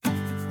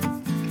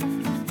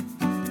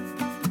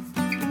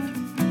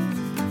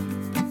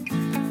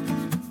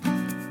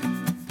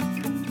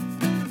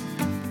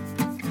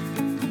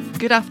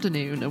Good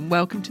afternoon and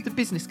welcome to the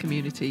business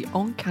community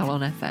on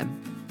Calon FM.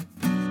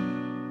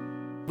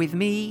 With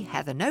me,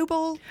 Heather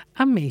Noble.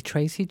 And me,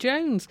 Tracy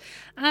Jones.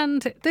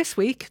 And this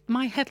week,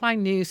 my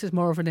headline news is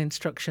more of an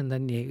instruction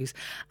than news.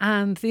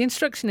 And the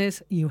instruction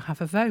is, you have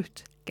a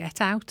vote.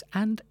 Get out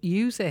and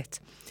use it.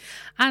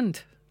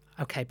 And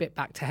OK, bit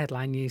back to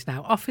headline news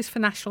now. Office for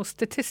National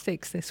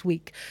Statistics this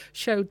week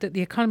showed that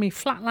the economy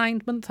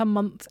flatlined month on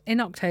month in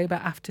October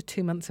after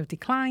 2 months of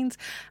declines,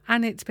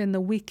 and it's been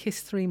the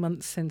weakest 3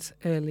 months since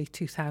early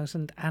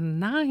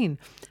 2009.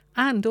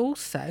 And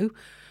also,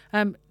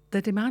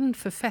 the demand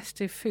for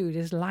festive food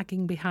is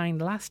lagging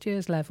behind last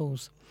year's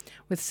levels,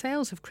 with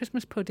sales of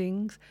Christmas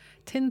puddings,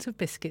 tins of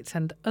biscuits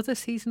and other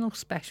seasonal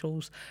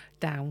specials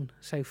down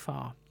so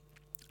far.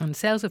 And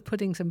sales of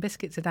puddings and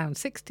biscuits are down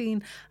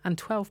 16% and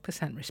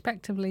 12%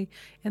 respectively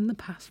in the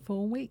past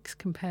 4 weeks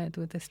compared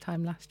with this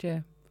time last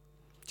year.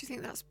 Do you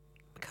think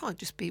can't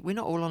just be, we're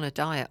not all on a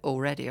diet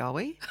already, are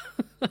we?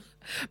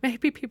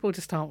 Maybe people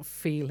just aren't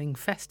feeling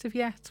festive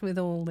yet with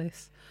all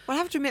this. Well, I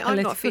have to admit,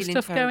 I'm not feeling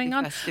stuff going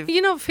on. festive.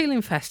 You're not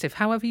feeling festive,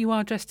 however you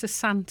are dressed as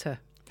Santa.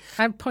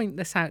 I point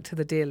this out to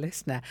the dear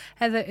listener.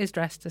 Heather is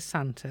dressed as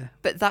Santa.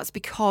 But that's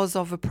because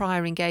of a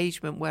prior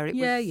engagement where it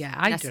was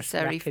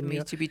necessary for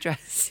me to be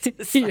dressed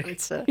as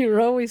Santa. You're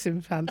always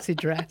in fancy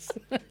dress.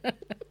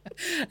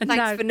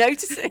 Thanks for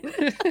noticing.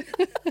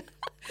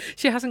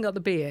 She hasn't got the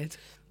beard.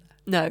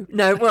 No.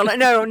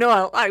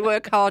 I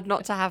work hard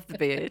not to have the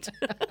beard.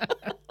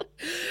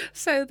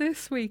 So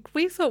this week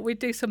we thought we'd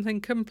do something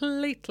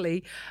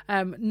completely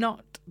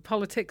not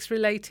politics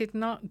related,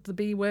 not the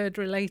B word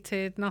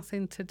related,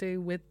 nothing to do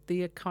with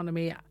the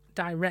economy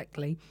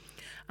directly.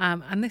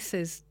 And this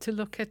is to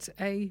look at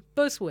a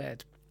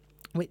buzzword,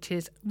 which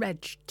is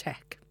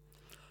RegTech.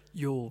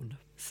 Yawn.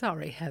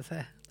 Sorry,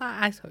 Heather.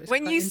 I thought it was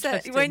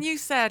when you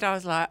said, I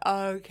was like,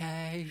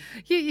 okay.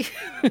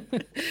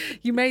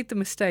 You made the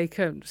mistake.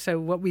 So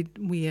what we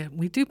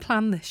do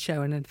plan this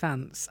show in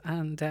advance,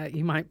 and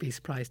you might be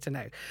surprised to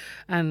know.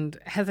 And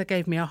Heather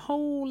gave me a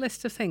whole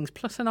list of things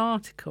plus an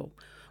article,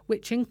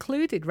 which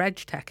included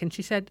RegTech, and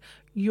she said,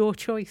 "Your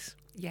choice."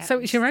 Yes. So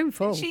it's your own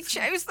fault. She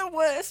chose the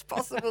worst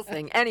possible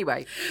thing.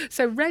 Anyway,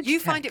 so RegTech, you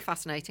find it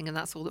fascinating, and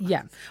that's all that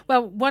matters. Yeah.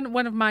 Well,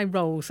 one of my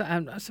roles,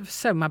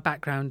 so my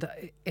background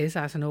is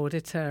as an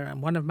auditor,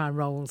 and one of my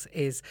roles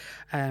is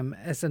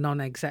as a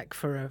non-exec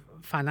for a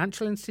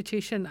financial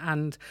institution,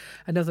 and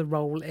another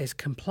role is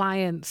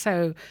compliance.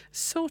 So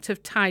sort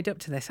of tied up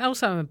to this.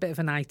 Also, I'm a bit of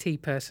an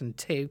IT person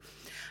too.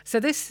 So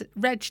this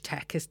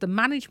RegTech is the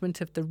management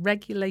of the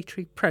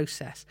regulatory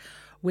process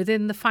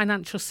within the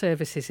financial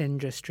services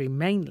industry,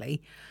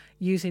 mainly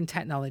using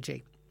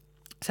technology.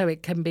 So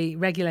it can be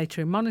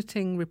regulatory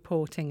monitoring,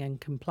 reporting and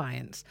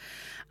compliance.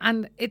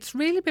 And it's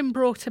really been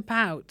brought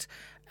about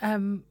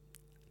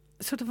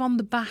sort of on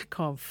the back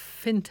of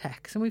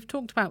fintechs. And we've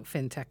talked about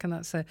fintech, and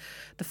that's the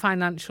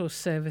financial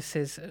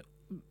services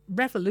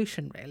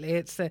revolution, really.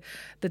 It's the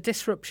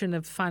disruption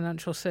of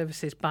financial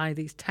services by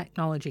these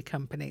technology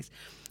companies.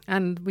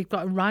 And we've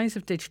got a rise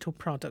of digital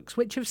products,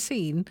 which have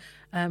seen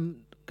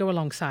go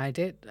alongside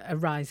it a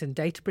rise in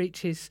data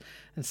breaches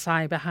and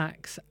cyber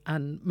hacks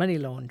and money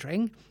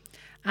laundering.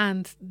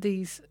 And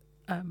these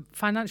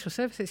financial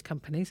services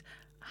companies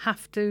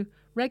have to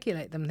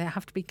regulate them. They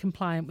have to be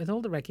compliant with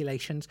all the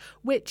regulations,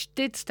 which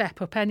did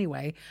step up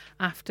anyway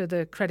after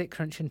the credit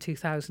crunch in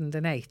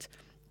 2008.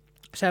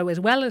 So as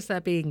well as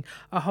there being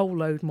a whole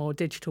load more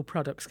digital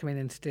products coming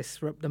in to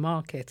disrupt the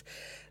market,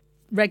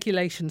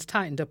 regulations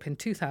tightened up in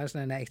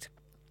 2008.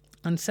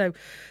 And so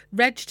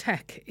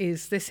RegTech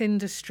is this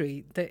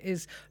industry that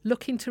is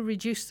looking to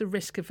reduce the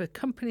risk of a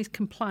company's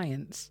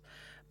compliance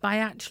by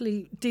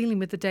actually dealing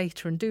with the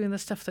data and doing the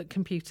stuff that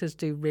computers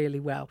do really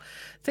well.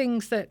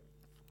 Things that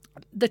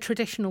the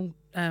traditional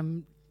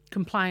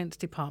compliance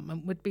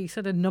department would be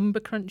sort of number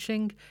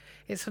crunching.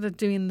 It's sort of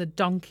doing the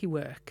donkey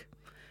work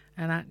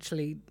and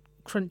actually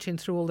crunching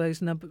through all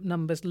those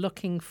numbers,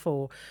 looking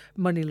for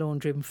money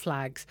laundering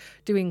flags,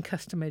 doing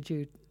customer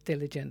due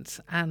diligence,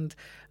 and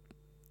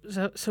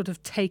sort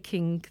of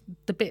taking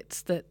the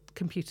bits that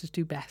computers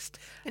do best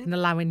and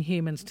allowing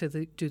humans to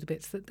do the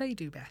bits that they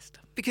do best.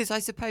 Because I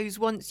suppose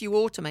once you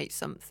automate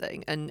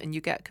something and you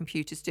get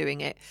computers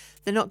doing it,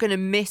 they're not going to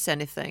miss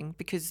anything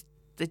because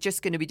they're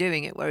just going to be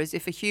doing it. Whereas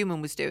if a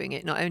human was doing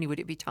it, not only would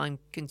it be time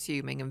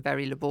consuming and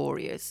very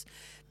laborious,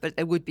 but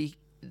there would be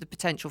the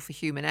potential for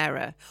human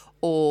error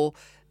or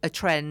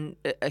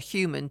a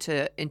human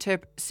to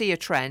see a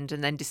trend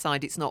and then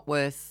decide it's not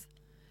worth,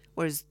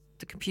 whereas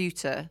the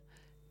computer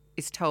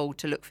is told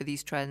to look for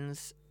these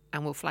trends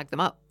and will flag them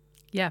up.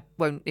 Yeah.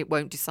 It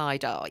won't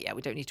decide,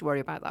 we don't need to worry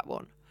about that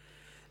one.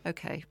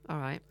 Okay, all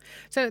right.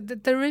 So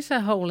there is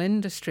a whole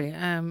industry,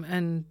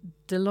 and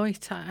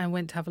Deloitte, I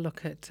went to have a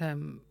look at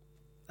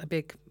a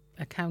big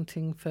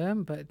accounting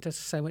firm, but it does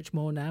so much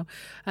more now.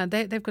 And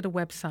they've got a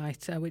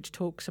website which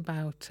talks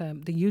about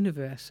the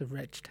universe of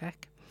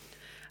RegTech.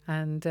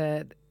 And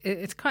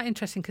it's quite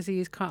interesting because they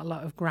use quite a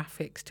lot of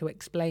graphics to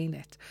explain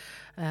it.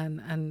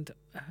 And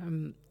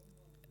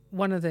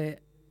one of the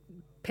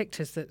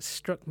pictures that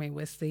struck me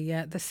was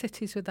the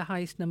cities with the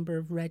highest number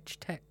of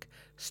RegTech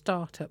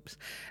startups.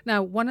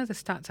 Now, one of the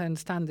stats I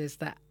understand is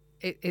that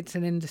it's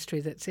an industry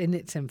that's in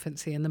its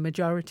infancy, and the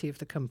majority of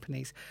the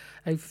companies,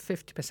 over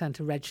 50%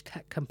 of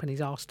RegTech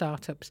companies, are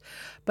startups.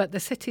 But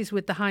the cities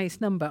with the highest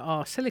number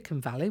are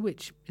Silicon Valley,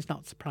 which is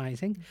not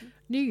surprising,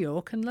 New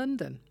York and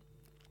London.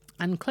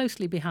 And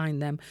closely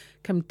behind them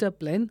come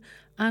Dublin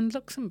and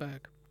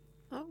Luxembourg.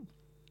 Oh.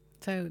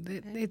 So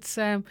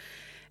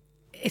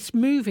it's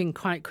moving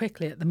quite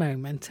quickly at the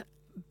moment,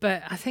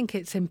 but I think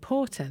it's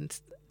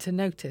important to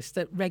notice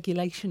that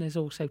regulation is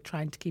also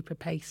trying to keep a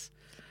pace.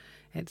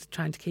 It's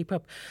trying to keep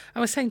up. I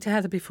was saying to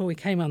Heather before we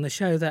came on the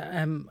show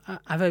that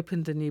I've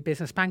opened a new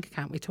business bank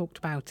account. We talked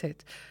about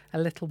it a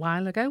little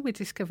while ago. We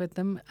discovered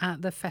them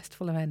at the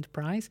Festival of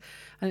Enterprise,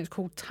 and it's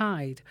called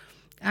Tide.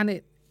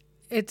 And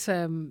it's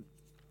an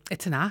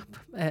app.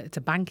 It's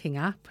a banking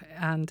app,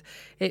 and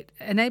it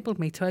enabled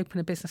me to open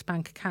a business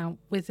bank account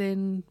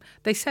within,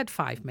 they said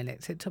 5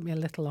 minutes. It took me a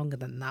little longer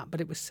than that, but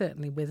it was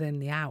certainly within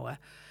the hour.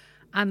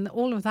 And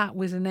all of that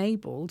was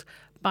enabled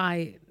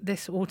by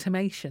this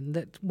automation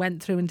that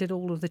went through and did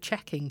all of the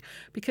checking,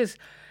 because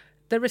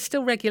there is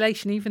still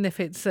regulation, even if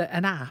it's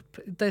an app.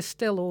 There's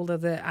still all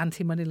of the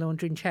anti-money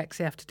laundering checks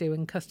they have to do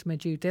and customer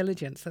due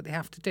diligence that they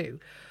have to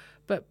do.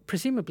 But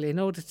presumably, in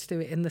order to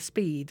do it in the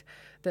speed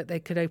that they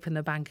could open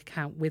the bank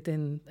account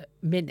within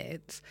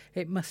minutes,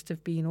 it must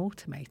have been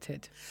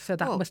automated. So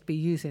that must be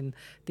using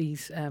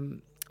these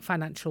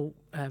financial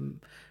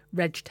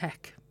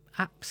RegTech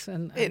apps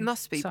and it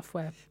must be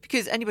software,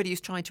 because anybody who's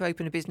trying to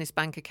open a business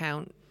bank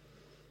account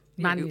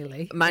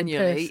manually, in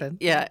person,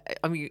 yeah.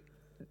 I mean,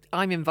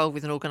 I'm involved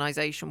with an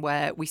organisation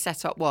where we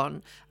set up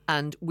one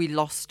and we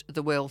lost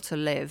the will to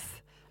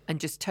live and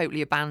just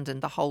totally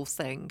abandoned the whole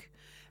thing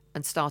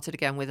and started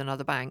again with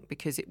another bank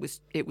because it was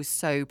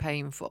so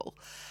painful.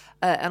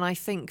 And I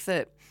think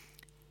that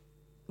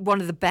one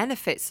of the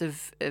benefits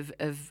of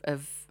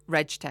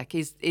RegTech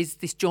is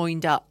this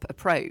joined up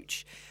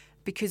approach.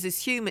 Because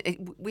as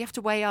human, we have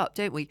to weigh up,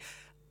 don't we?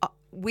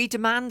 We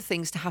demand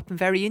things to happen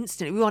very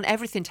instantly. We want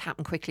everything to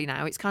happen quickly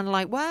now. It's kind of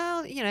like,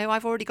 well,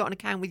 I've already got an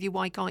account with you.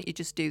 Why can't you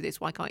just do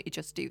this? Why can't you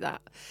just do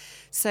that?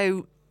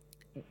 So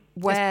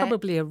there's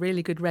probably a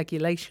really good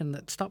regulation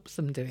that stops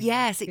them doing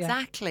yes, that.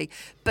 Exactly.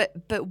 Yeah.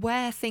 But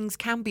where things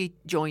can be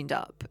joined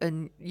up,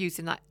 and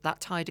using that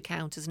Tide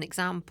account as an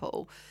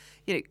example,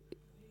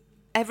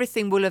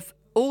 everything will have,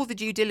 all the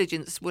due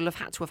diligence will have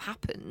had to have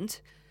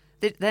happened.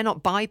 They're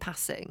not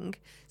bypassing,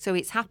 so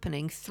it's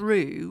happening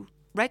through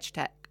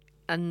RegTech,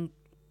 and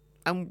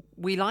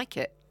we like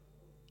it.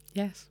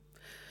 Yes.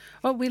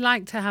 Well, we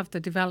like to have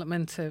the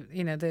development of,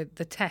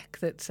 the tech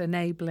that's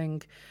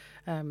enabling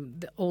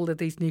all of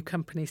these new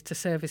companies to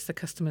service the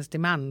customers'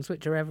 demands,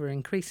 which are ever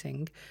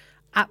increasing,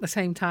 at the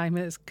same time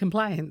as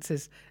compliance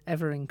is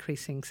ever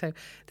increasing. So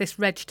this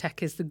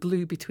RegTech is the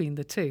glue between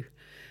the two.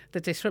 The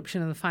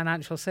disruption of the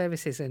financial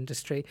services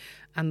industry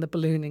and the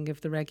ballooning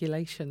of the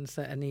regulations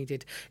that are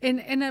needed.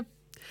 The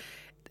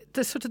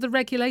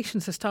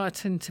regulations are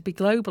starting to be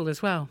global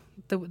as well.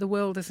 The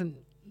world isn't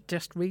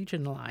just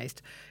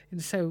regionalised,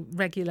 and so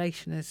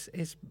regulation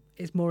is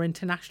more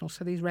international.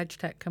 So these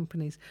RegTech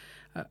companies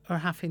are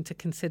having to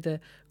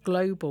consider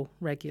global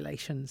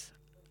regulations.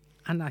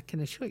 And I can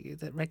assure you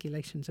that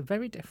regulations are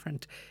very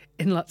different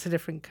in lots of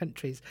different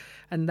countries,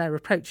 and their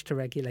approach to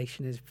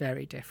regulation is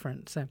very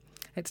different. So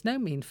it's no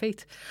mean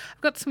feat.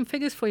 I've got some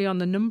figures for you on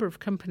the number of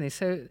companies.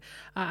 So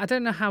I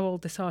don't know how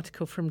old this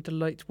article from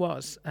Deloitte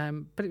was,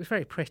 but it was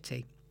very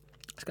pretty.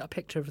 It's got a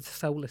picture of the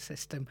solar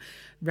system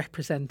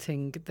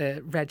representing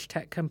the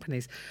RegTech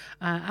companies.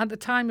 At the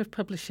time of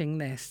publishing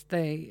this,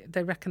 they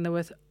reckon there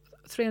were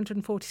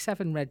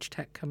 347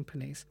 RegTech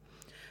companies.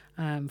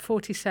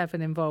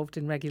 47 involved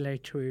in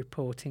regulatory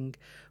reporting,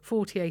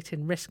 48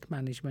 in risk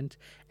management,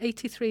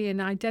 83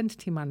 in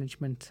identity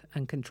management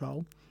and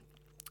control,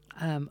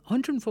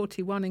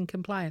 141 in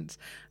compliance,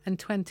 and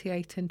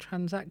 28 in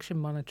transaction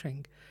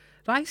monitoring.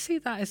 So I see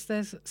that as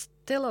there's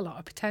still a lot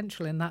of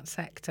potential in that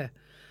sector.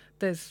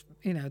 It's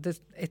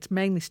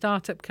mainly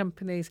startup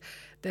companies,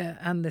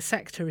 and the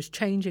sector is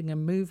changing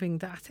and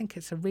moving. I think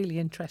it's a really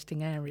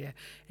interesting area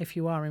if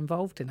you are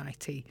involved in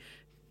IT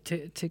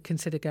to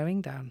consider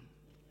going down.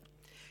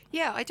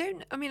 Yeah, I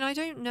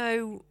don't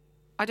know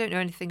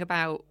anything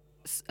about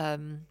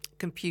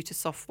computer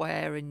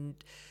software, and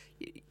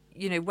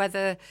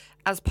whether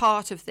as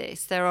part of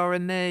this there are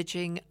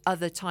emerging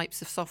other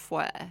types of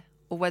software,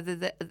 or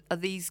whether are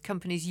these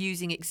companies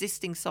using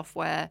existing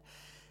software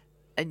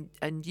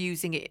and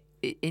using it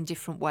in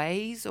different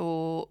ways,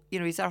 or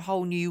is there a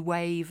whole new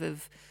wave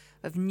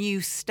of new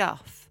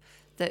stuff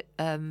that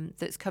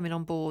that's coming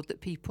on board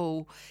that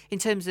people, in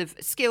terms of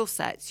skill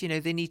sets,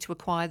 they need to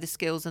acquire the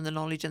skills and the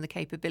knowledge and the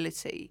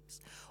capabilities,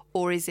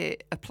 or is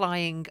it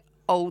applying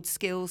old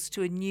skills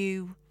to a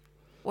new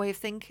way of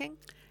thinking?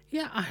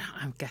 Yeah,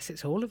 I guess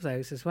it's all of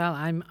those as well.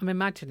 I'm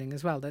imagining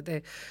as well that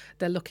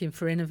they're looking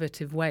for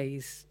innovative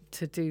ways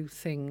to do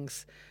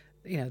things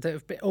that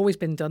have always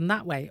been done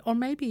that way, or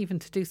maybe even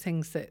to do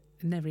things that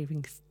never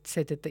even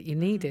considered that you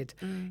needed.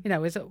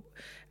 As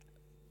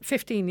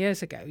 15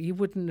 years ago, you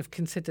wouldn't have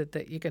considered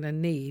that you're going to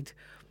need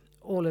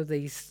all of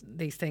these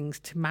things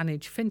to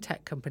manage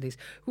fintech companies.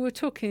 We were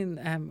talking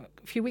a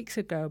few weeks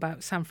ago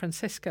about San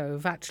Francisco.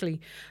 Of actually,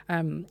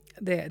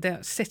 the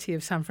city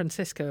of San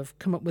Francisco have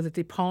come up with a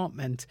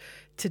department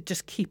to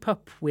just keep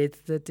up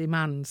with the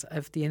demands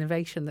of the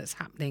innovation that's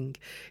happening.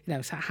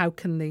 So how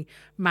can they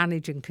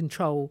manage and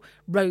control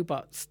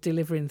robots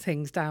delivering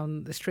things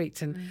down the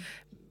streets, and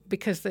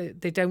because they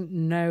don't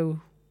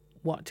know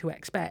what to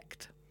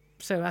expect.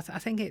 So I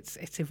think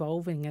it's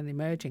evolving and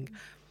emerging.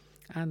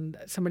 And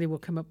somebody will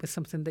come up with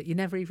something that you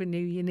never even knew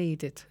you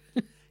needed.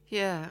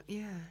 Yeah.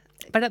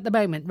 But at the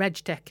moment,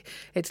 RegTech,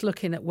 it's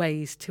looking at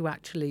ways to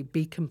actually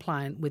be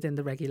compliant within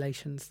the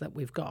regulations that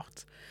we've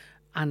got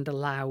and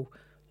allow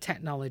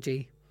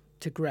technology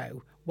to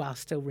grow while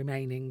still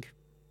remaining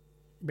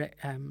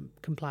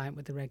compliant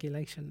with the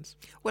regulations.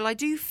 Well, I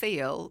do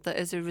feel that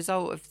as a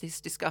result of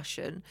this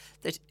discussion,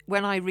 that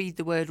when I read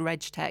the word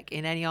RegTech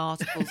in any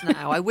articles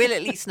now, I will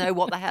at least know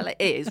what the hell it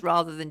is,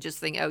 rather than just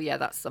think, oh yeah,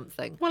 that's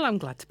something. Well, I'm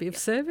glad to be of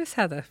service,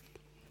 Heather.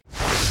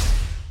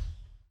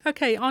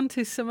 Okay, on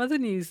to some other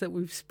news that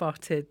we've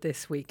spotted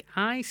this week.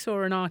 I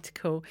saw an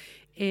article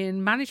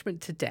in Management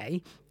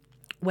Today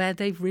where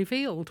they've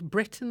revealed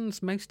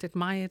Britain's most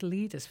admired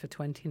leaders for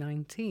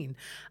 2019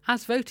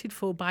 as voted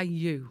for by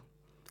you.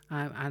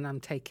 And I'm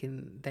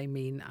taking they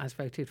mean as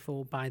voted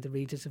for by the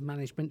readers of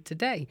Management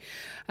Today.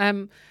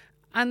 And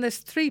there's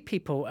three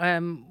people.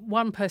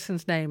 One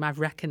person's name I've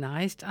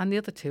recognised, and the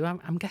other two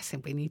I'm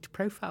guessing we need to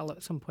profile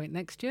at some point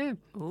next year.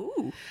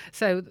 Ooh.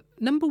 So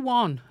number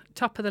one,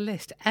 top of the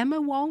list, Emma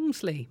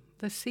Walmsley,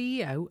 the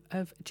CEO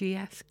of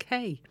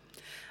GSK.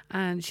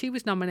 And she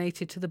was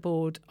nominated to the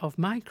board of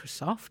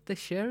Microsoft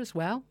this year as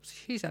well.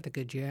 She's had a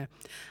good year.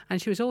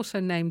 And she was also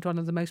named one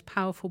of the most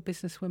powerful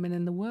businesswomen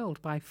in the world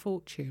by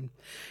Fortune.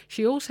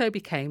 She also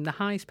became the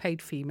highest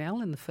paid female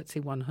in the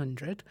FTSE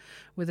 100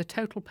 with a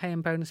total pay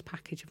and bonus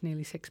package of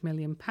nearly £6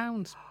 million.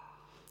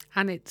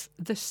 And it's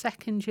the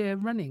second year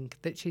running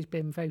that she's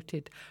been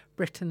voted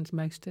Britain's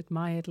most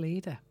admired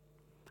leader.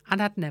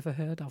 And I'd never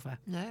heard of her.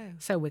 No.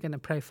 So we're going to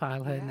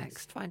profile her Yes,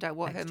 next. Find out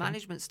what her year.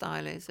 management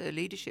style is, her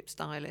leadership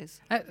style is.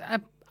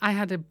 I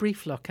had a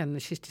brief look and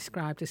she's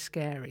described as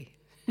scary.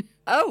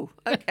 Oh,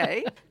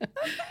 okay.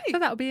 So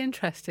that'll be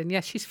interesting.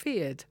 Yes, she's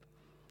feared,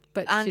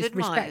 but And she's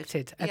admired.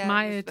 respected, Yeah,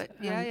 admired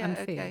and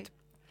okay. feared.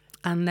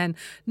 And then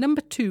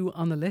number two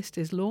on the list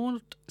is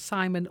Lord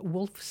Simon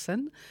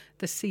Wolfson,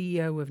 the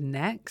CEO of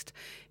Next.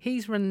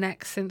 He's run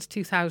Next since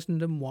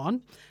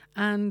 2001.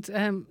 And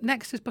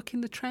Next is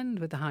bucking the trend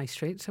with the high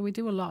street. So we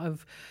do a lot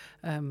of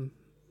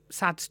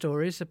sad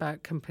stories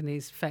about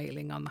companies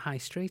failing on the high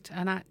street.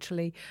 And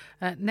actually,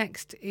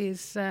 Next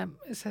is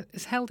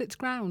held its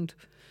ground.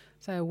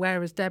 So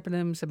whereas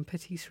Debenhams and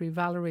Patisserie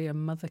Valerie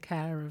and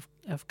Mothercare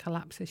have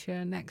collapsed this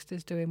year, Next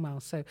is doing well.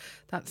 So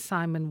that's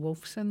Simon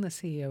Wolfson, the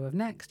CEO of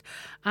Next.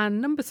 And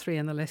number three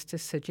on the list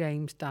is Sir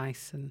James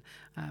Dyson.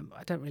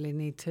 I don't really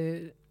need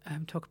to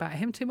talk about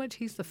him too much.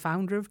 He's the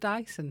founder of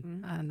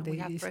Dyson, and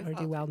he's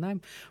already well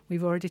known.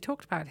 We've already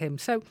talked about him.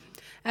 So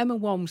Emma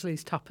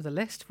Walmsley's top of the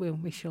list.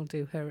 We shall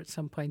do her at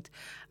some point,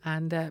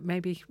 and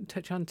maybe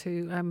touch on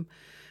to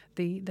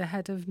the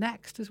head of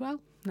Next as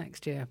well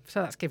next year.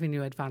 So that's giving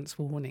you advance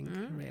warning,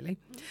 really.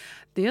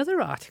 The other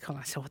article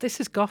I saw, this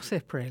is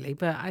gossip really,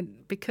 but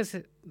because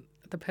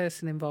the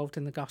person involved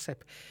in the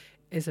gossip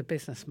is a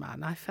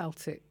businessman, I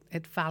felt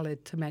it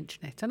valid to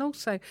mention it. And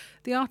also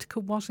the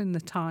article was in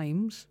the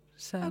Times.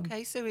 So,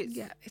 Okay, so it's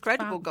it's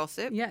credible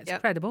gossip. Yeah, it's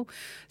credible.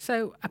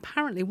 So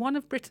apparently one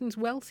of Britain's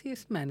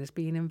wealthiest men is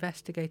being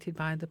investigated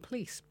by the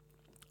police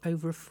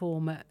over a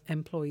former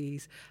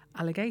employee's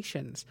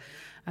allegations.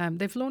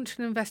 They've launched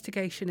an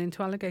investigation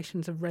into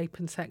allegations of rape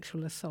and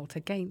sexual assault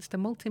against a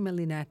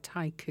multimillionaire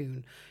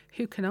tycoon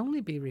who can only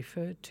be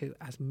referred to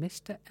as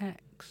Mr.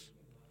 X.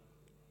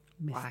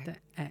 Mr.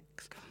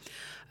 X.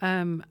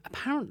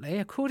 Apparently,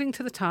 according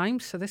to the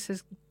Times, so this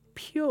is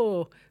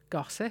pure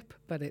gossip,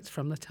 but it's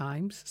from the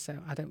Times, so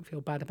I don't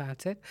feel bad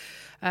about it.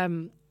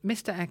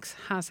 Mr. X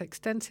has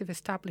extensive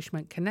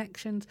establishment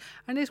connections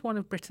and is one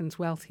of Britain's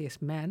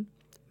wealthiest men.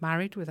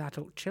 Married with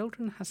adult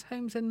children, has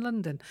homes in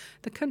London,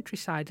 the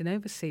countryside and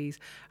overseas,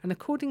 and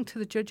according to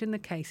the judge in the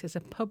case, is a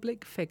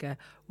public figure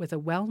with a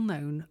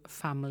well-known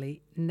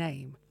family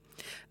name.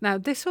 Now,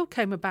 this all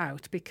came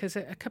about because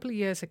a couple of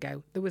years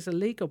ago there was a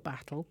legal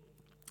battle,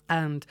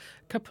 and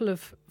a couple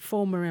of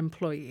former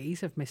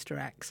employees of Mr.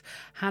 X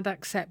had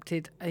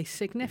accepted a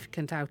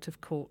significant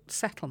out-of-court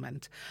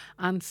settlement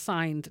and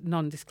signed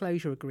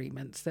non-disclosure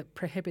agreements that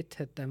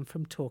prohibited them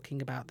from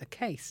talking about the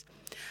case.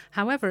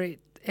 However, it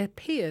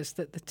appears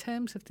that the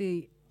terms of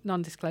the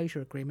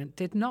non-disclosure agreement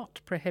did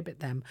not prohibit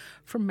them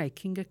from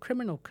making a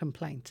criminal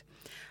complaint.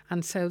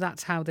 And so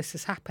that's how this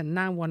has happened.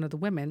 Now one of the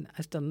women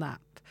has done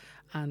that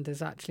and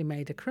has actually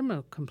made a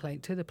criminal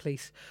complaint to the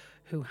police,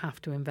 who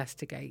have to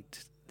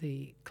investigate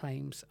the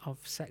claims of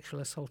sexual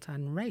assault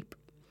and rape.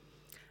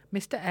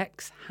 Mr.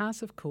 X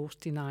has, of course,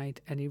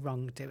 denied any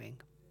wrongdoing.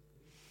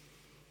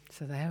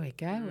 So there we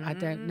go. I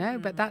don't know,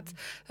 but that's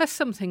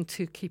something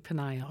to keep an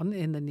eye on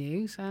in the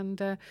news,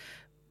 and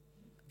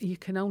you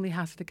can only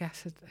hazard a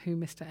guess at who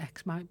Mr.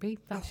 X might be.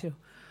 That's your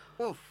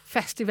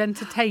festive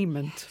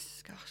entertainment.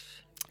 Yes, gosh.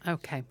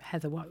 Okay,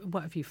 Heather,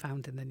 what have you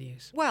found in the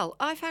news? Well,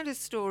 I found a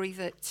story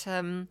that,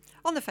 on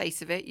the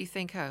face of it, you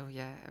think, oh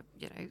yeah,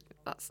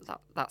 that's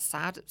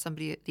sad.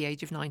 Somebody at the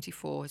age of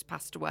 94 has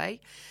passed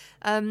away,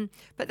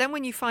 but then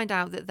when you find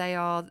out that they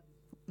are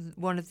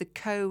one of the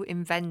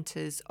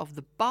co-inventors of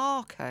the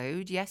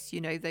barcode, yes,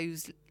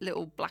 those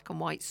little black and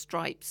white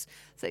stripes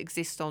that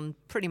exist on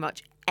pretty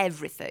much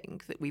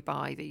everything that we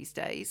buy these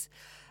days.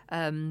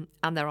 And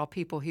there are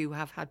people who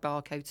have had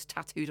barcodes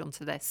tattooed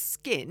onto their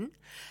skin.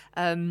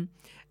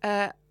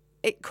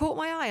 It caught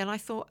my eye, and I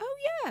thought, oh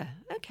yeah,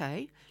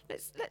 okay,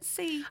 let's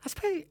see. I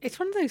suppose it's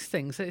one of those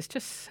things that it's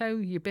just so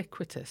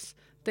ubiquitous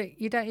that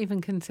you don't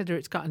even consider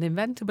it's got an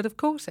inventor, but of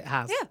course it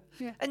has.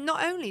 Yeah. And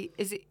not only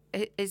is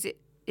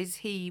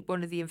he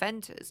one of the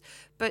inventors,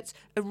 but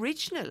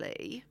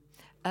originally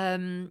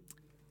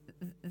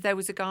there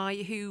was a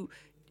guy who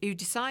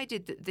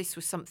decided that this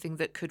was something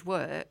that could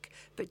work,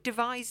 but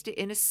devised it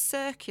in a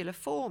circular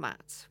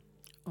format.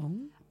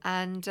 Oh.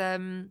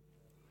 And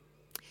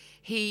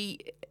he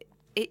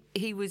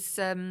was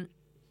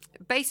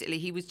basically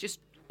he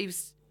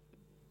was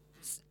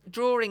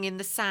drawing in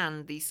the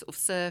sand these sort of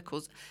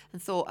circles,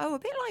 and thought, oh, a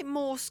bit like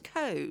Morse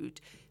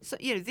code. So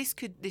this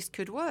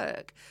could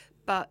work,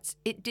 but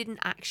it didn't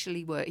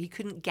actually work. He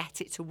couldn't get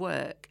it to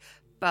work.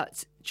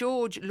 But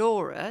George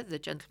Laurer, the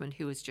gentleman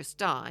who has just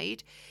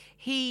died,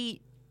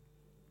 he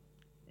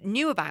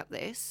knew about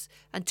this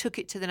and took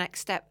it to the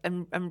next step,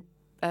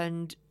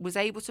 and was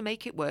able to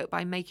make it work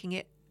by making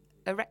it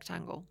a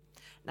rectangle.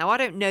 Now, I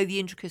don't know the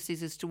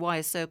intricacies as to why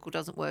a circle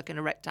doesn't work and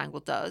a rectangle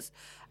does,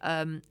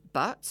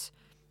 but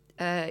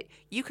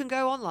you can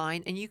go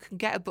online and you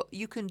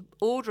can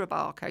order a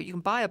barcode, you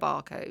can buy a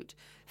barcode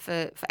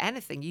for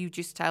anything. You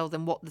just tell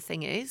them what the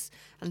thing is,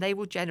 and they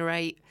will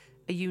generate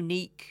a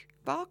unique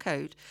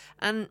barcode.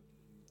 And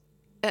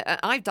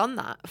I've done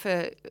that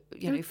for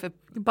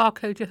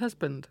barcode your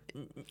husband.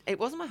 It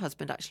wasn't my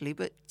husband actually,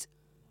 but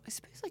I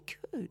suppose I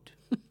could.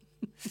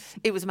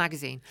 It was a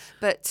magazine,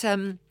 but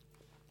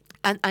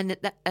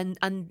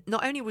and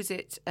not only was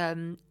it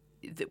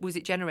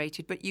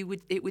generated, but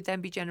it would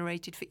then be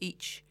generated for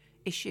each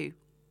issue.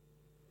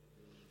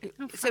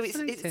 So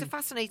it's a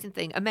fascinating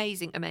thing,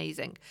 amazing.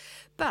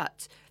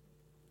 But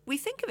we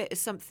think of it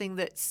as something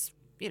that's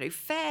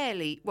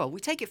fairly we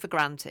take it for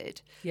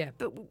granted. Yeah,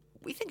 but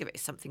we think of it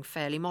as something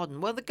fairly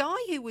modern. Well, the guy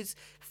who was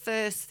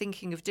first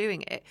thinking of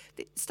doing it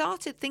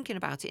started thinking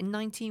about it in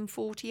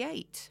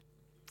 1948.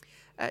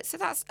 So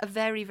that's a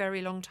very,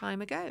 very long time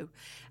ago.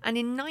 And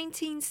in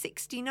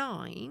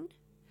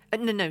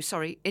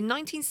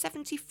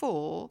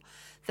 1974,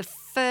 the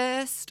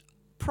first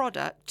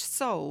product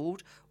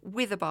sold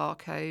with a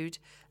barcode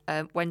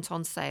went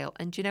on sale.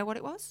 And do you know what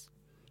it was?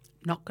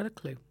 Not got a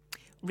clue.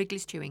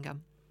 Wrigley's chewing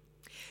gum.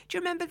 Do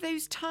you remember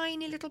those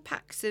tiny little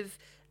packs of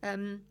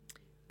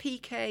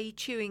PK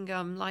chewing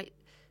gum? Like,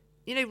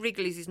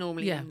 Wrigley's is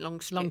normally in long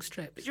strips.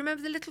 But do you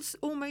remember the little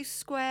almost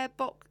square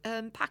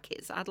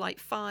packets that had like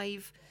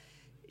 5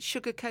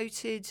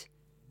 sugar-coated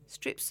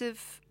strips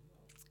of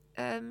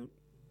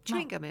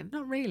chewing gum in?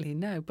 Not really,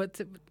 no. But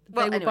they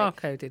were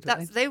barcoded.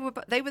 They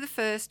were the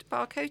first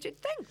barcoded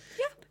thing.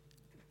 Yeah.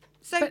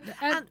 So, but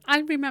I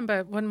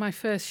remember one of my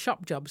first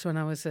shop jobs when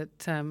I was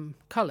at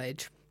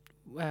college.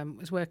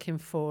 Was working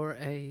for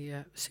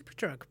a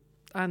Superdrug,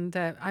 and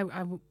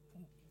I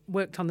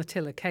worked on the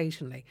till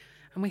occasionally,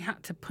 and we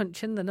had to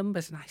punch in the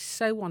numbers, and I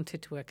so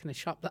wanted to work in a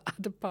shop that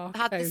had a barcode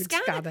had the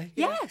scanner.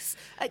 Yes,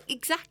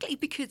 exactly,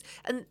 because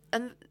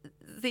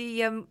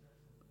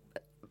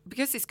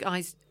because this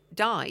guy's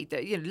died,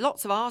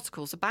 lots of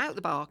articles about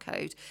the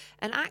barcode,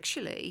 and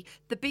actually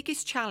the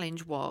biggest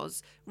challenge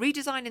was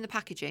redesigning the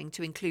packaging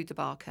to include the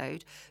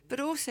barcode, but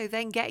also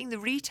then getting the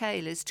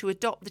retailers to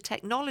adopt the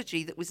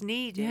technology that was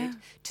needed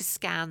to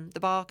scan the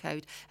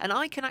barcode. And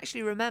I can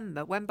actually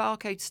remember when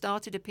barcodes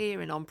started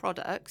appearing on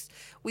products,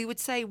 we would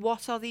say,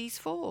 what are these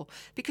for?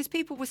 Because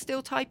people were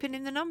still typing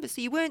in the numbers,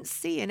 so you weren't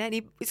seeing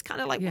any. It's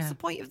kind of like, what's the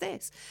point of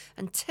this?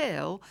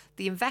 Until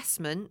the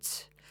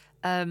investment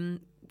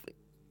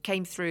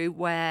came through,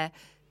 where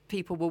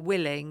people were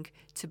willing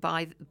to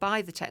buy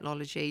the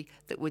technology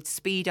that would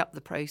speed up the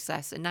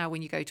process. And now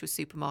when you go to a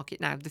supermarket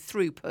now, the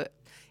throughput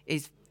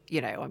is,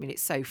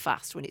 it's so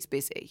fast when it's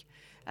busy,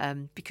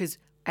 because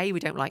A, we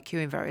don't like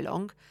queuing very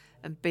long,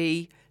 and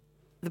B,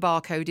 the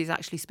barcode is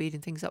actually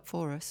speeding things up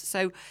for us.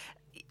 So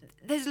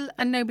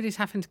and nobody's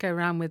having to go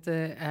around with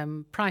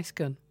the price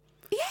gun.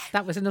 Yeah,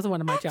 that was another one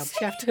of my jobs.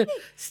 You have to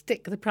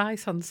stick the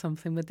price on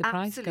something with the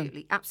price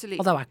gun. Absolutely.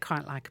 Although I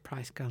quite like a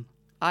price gun.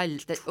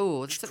 There's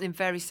something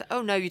very.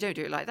 Oh no, you don't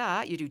do it like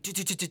that. You do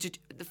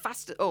the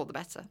faster. Oh, the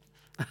better.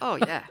 Oh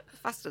yeah, the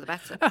faster the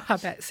better. Oh, I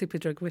bet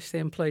Superdrug wish they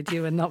employed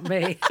you and not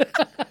me.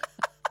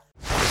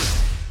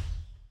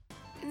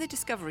 In the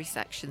discovery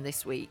section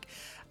this week,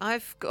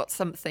 I've got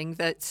something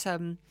that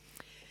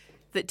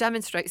that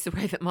demonstrates the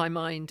way that my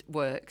mind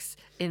works.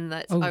 In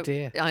that, Oh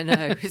dear, I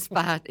know it's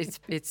bad.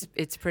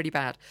 It's pretty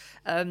bad.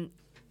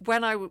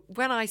 When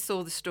I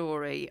saw the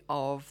story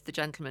of the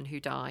gentleman who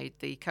died,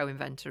 the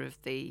co-inventor of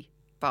the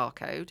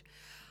barcode,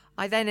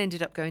 I then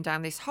ended up going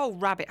down this whole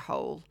rabbit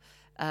hole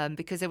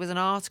because there was an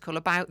article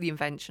about the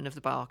invention of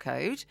the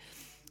barcode.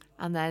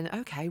 And then,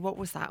 okay, what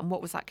was that? And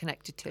what was that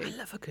connected to? I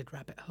love a good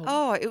rabbit hole.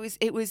 Oh,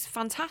 it was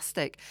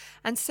fantastic.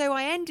 And so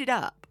I ended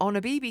up on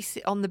the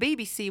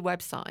BBC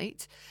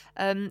website,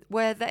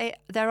 where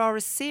there are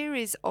a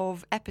series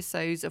of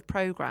episodes of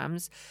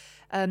programmes,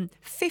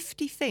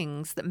 50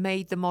 things that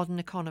made the modern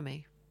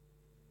economy.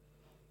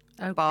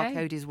 Okay.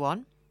 Barcode is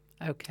one.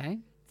 Okay.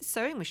 The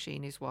sewing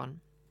machine is one.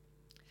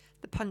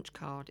 The punch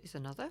card is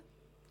another.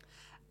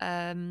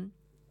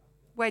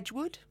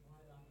 Wedgwood.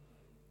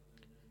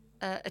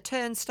 A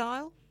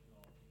turnstile,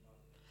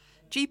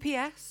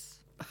 GPS,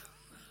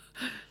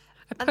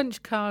 A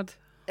punch card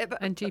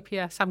and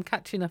GPS. I'm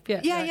catching up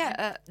yet.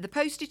 Yeah. The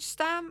postage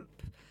stamp,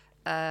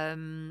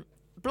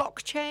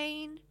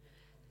 blockchain,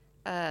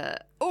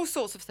 all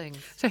sorts of things.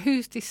 So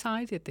who's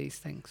decided these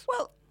things?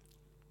 Well,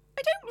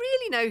 I don't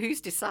really know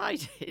who's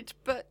decided,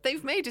 but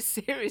they've made a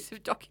series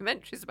of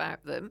documentaries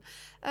about them,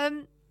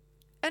 and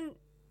I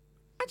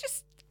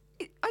just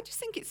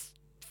think it's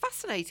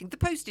fascinating. The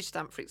postage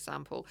stamp, for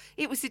example,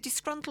 it was a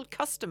disgruntled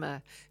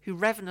customer who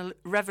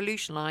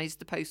revolutionised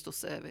the postal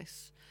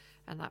service,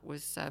 and that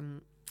was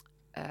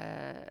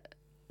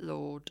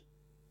Lord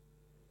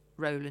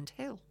Rowland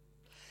Hill.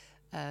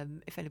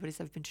 If anybody's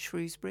ever been to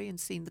Shrewsbury and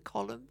seen the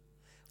column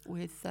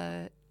with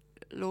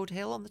Lord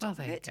Hill on the top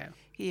of it,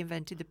 he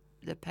invented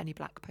the penny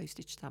black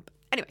postage stamp.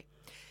 Anyway,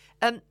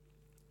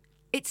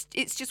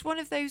 it's just one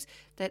of those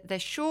that they're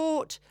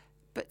short,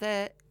 but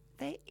they're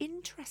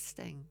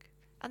interesting.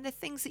 And they're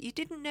things that you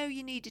didn't know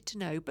you needed to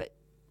know, but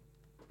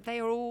they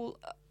are all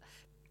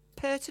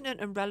pertinent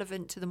and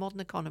relevant to the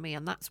modern economy,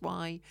 and that's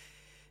why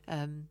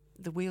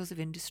the wheels of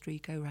industry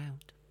go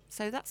round.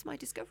 So that's my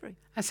discovery.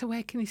 And so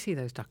where can you see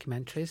those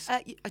documentaries?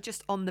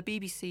 Just on the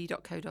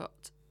bbc.co.uk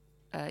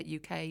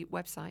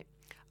website.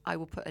 I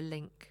will put a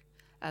link.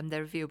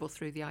 They're viewable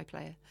through the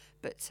iPlayer,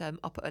 but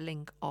I'll put a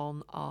link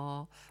on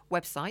our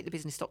website, the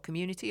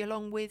business.community,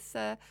 along with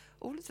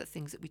all of the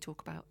things that we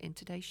talk about in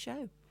today's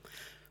show.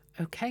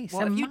 Okay,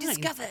 what have you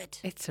discovered?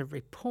 It's a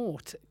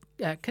report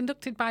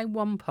conducted by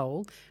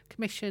OnePoll,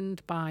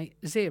 commissioned by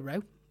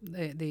Xero,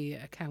 the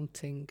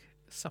accounting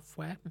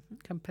software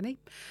company,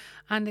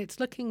 and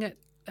it's looking at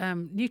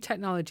new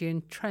technology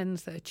and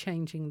trends that are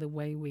changing the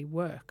way we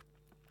work.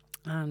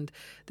 And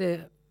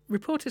the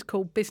report is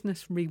called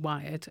Business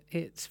Rewired.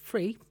 It's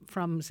free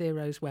from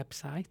Xero's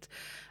website,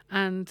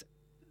 and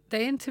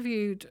they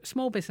interviewed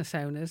small business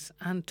owners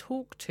and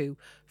talked to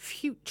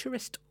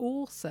futurist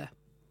author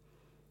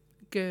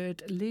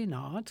Gerd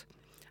Leonard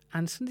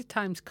and Sunday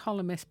Times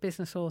columnist,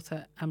 business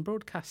author and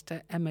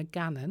broadcaster Emma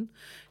Gannon,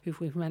 who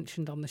we've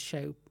mentioned on the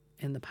show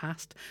in the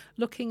past,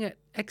 looking at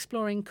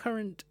exploring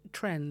current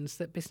trends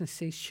that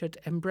businesses should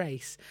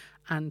embrace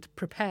and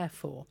prepare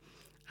for,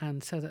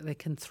 and so that they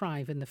can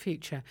thrive in the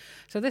future.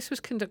 So this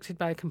was conducted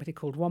by a company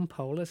called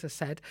OnePoll, as I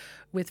said,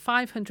 with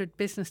 500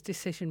 business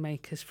decision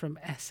makers from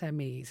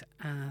SMEs,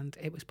 and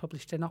it was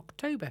published in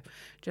October,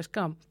 just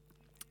gone.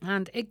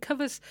 And it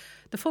covers,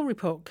 the full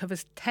report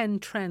covers 10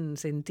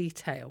 trends in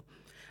detail.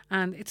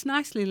 And it's a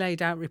nicely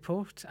laid out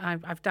report.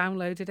 I've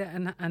downloaded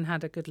it and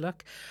had a good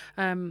look.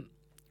 And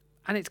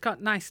it's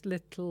got nice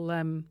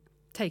little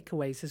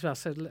takeaways as well.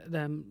 So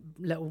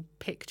little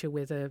picture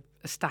with a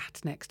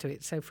stat next to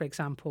it. So, for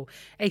example,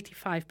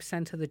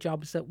 85% of the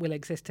jobs that will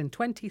exist in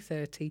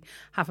 2030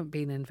 haven't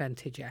been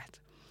invented yet.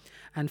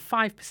 And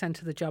 5%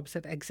 of the jobs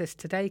that exist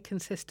today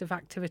consist of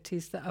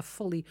activities that are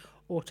fully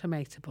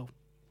automatable.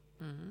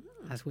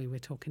 As we were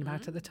talking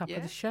about at the top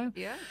of the show.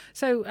 Yeah.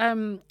 So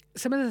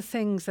some of the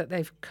things that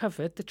they've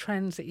covered, the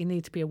trends that you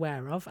need to be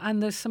aware of,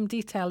 and there's some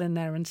detail in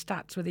there and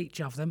stats with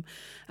each of them.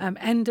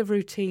 End of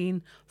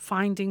routine,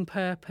 finding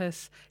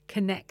purpose,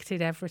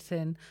 connected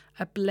everything,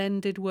 a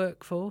blended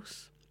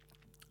workforce,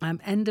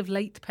 end of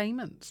late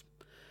payments,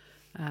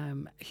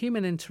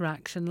 human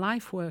interaction,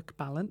 life-work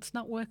balance,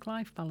 not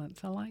work-life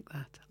balance. I like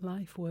that.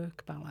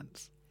 Life-work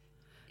balance.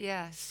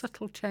 Yes.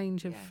 Subtle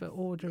change of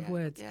order of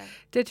words. Yeah.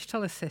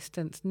 Digital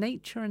assistance,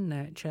 nature and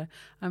nurture,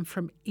 and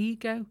from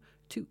ego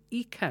to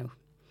eco.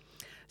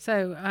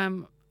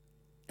 So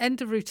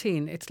end of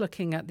routine, it's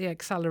looking at the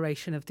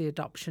acceleration of the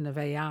adoption of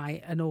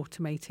AI and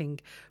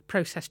automating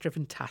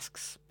process-driven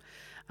tasks.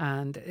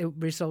 And it will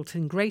result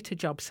in greater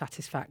job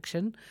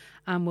satisfaction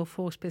and will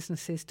force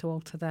businesses to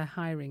alter their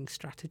hiring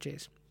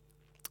strategies.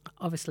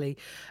 Obviously,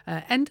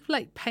 end of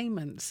late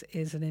payments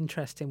is an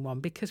interesting one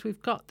because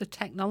we've got the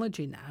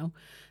technology now.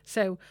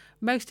 So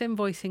most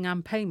invoicing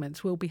and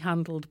payments will be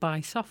handled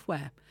by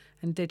software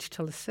and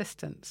digital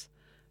assistants.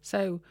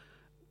 So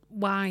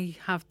why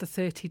have the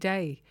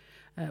 30-day?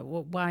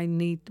 Why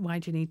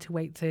do you need to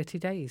wait 30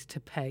 days to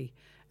pay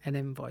an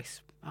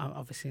invoice?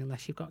 Obviously,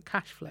 unless you've got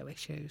cash flow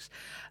issues.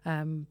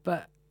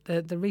 But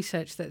the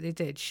research that they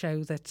did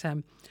show that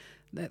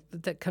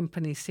that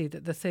companies see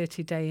that the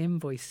 30-day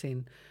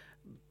invoicing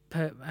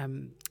per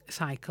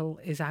cycle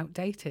is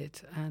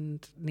outdated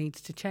and needs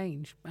to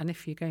change. And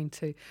if you're going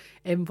to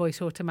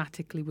invoice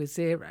automatically with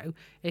Xero,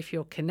 if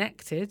you're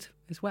connected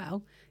as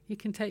well, you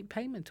can take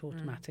payment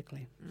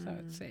automatically. So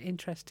it's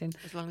interesting.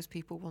 As long as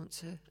people want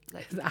to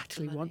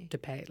actually want to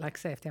pay it, like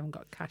say if they haven't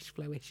got cash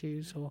flow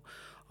issues or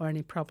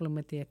any problem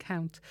with the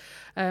account.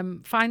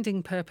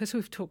 Finding purpose,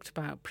 we've talked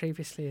about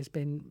previously, has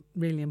been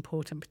really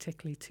important,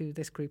 particularly to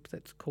this group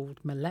that's called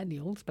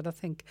millennials, but I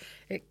think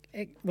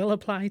it will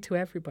apply to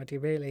everybody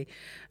really.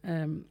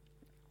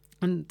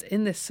 And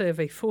in this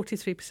survey,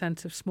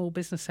 43% of small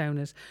business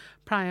owners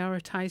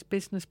prioritise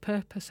business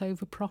purpose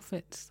over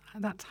profits.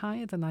 That's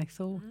higher than I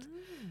thought.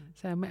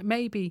 So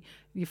maybe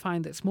you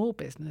find that small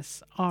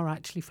business are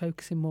actually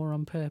focusing more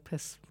on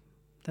purpose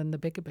than the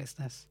bigger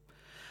business.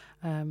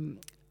 Then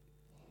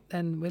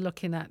we're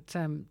looking at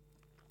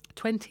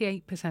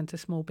 28% of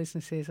small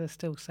businesses are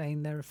still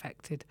saying they're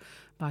affected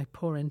by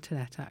poor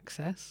internet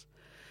access.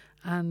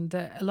 And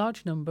a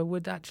large number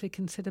would actually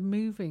consider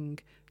moving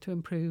to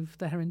improve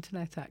their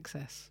internet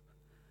access.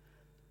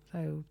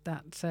 So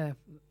that's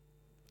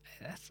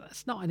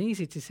not an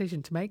easy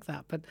decision to make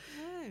that. But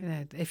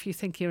if you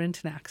think your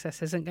internet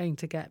access isn't going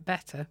to get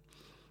better,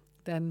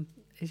 then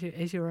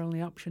is your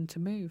only option to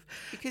move.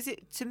 Because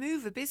to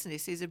move a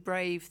business is a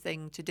brave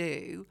thing to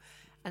do.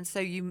 And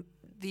so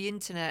the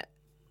internet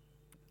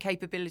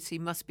capability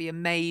must be a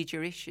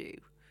major issue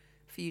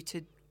for you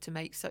to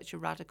make such a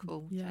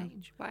radical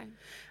change. Wow.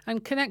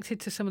 And connected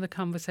to some of the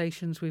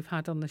conversations we've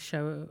had on the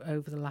show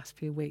over the last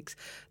few weeks,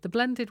 the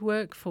blended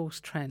workforce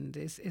trend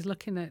is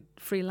looking at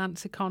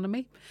freelance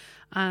economy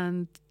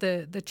and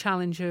the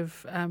challenge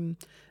of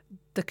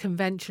the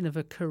convention of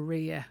a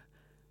career.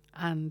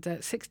 And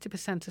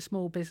 60% of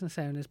small business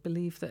owners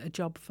believe that a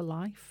job for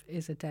life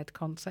is a dead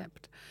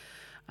concept.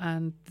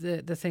 And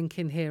the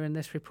thinking here in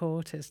this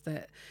report is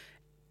that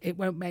it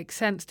won't make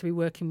sense to be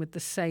working with the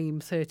same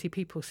 30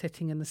 people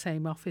sitting in the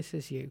same office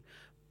as you,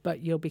 but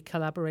you'll be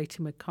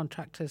collaborating with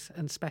contractors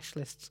and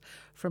specialists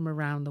from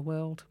around the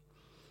world.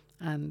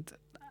 And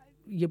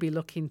you'll be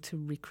looking to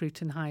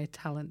recruit and hire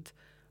talent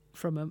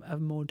from a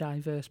more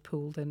diverse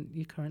pool than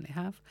you currently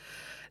have.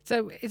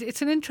 So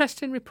it's an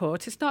interesting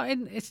report. It's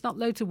not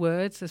loads of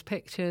words. There's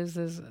pictures.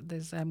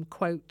 There's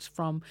quotes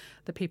from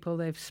the people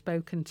they've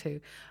spoken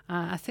to.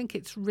 I think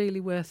it's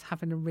really worth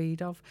having a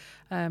read of,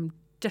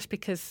 just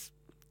because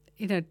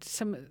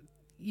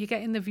you're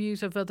getting the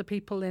views of other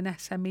people in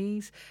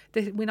SMEs.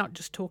 We're not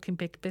just talking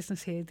big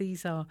business here.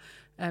 These are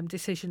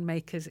decision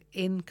makers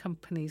in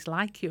companies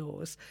like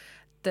yours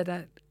that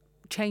are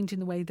changing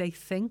the way they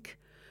think,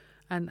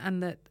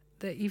 and that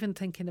they're even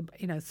thinking about,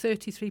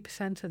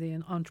 33% of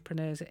the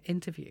entrepreneurs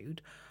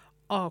interviewed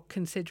are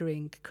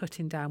considering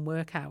cutting down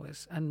work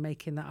hours and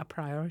making that a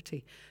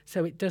priority.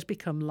 So it does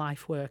become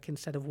life work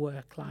instead of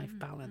work-life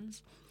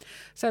balance.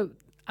 So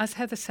as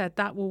Heather said,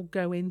 that will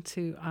go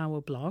into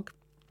our blog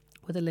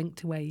with a link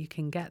to where you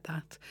can get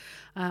that.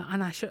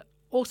 And I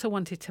also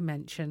wanted to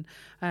mention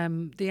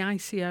the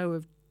ICO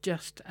have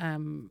just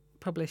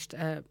published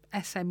a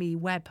SME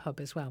web hub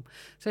as well.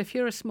 So if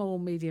you're a small,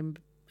 medium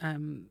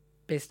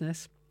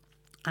business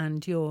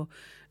and you're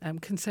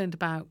concerned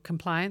about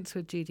compliance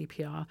with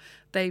GDPR,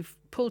 they've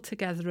pulled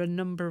together a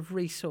number of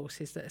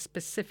resources that are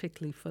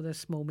specifically for the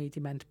small,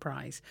 medium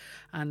enterprise,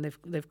 and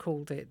they've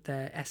called it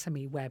the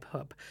SME Web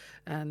Hub.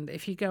 And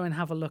if you go and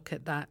have a look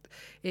at that,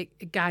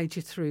 it guides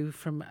you through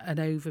from an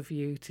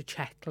overview to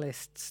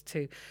checklists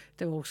to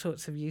all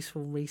sorts of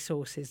useful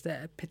resources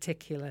that are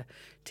particular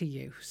to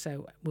you.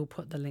 So we'll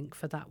put the link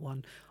for that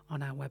one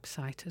on our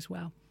website as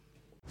well.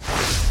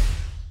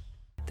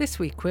 This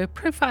week we're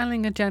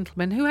profiling a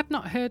gentleman who I'd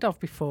not heard of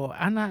before,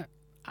 and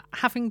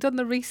having done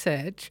the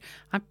research,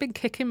 I've been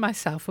kicking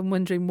myself and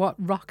wondering what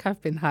rock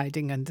I've been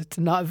hiding under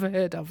to not have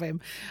heard of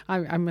him.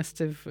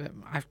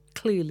 I've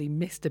clearly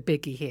missed a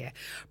biggie here.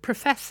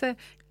 Professor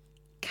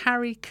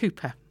Cary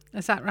Cooper,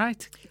 is that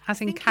right? As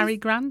in Cary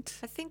Grant?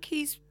 I think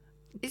he's...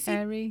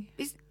 Cary?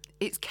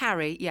 It's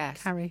Cary,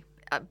 yes. Cary.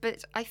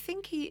 But I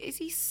think is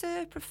he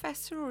Sir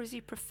Professor or is he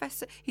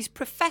Professor? He's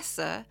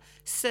Professor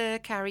Sir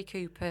Cary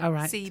Cooper,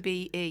 right.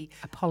 CBE.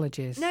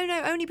 Apologies.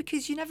 No, only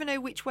because you never know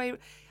which way.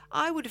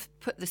 I would have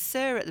put the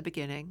Sir at the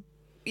beginning,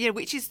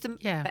 which is the...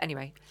 Yeah. But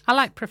anyway. I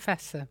like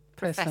Professor,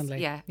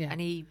 personally. Yeah,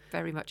 and he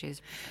very much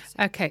is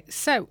Professor. Okay,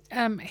 so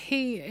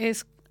he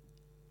is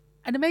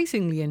an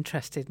amazingly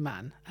interested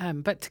man.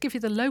 But to give you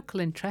the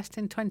local interest,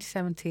 in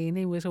 2017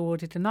 he was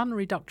awarded an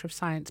honorary Doctor of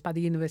Science by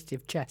the University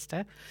of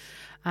Chester.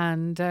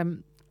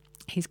 And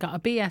he's got a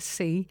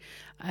BSc,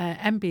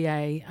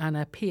 MBA and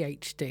a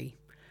PhD.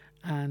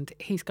 And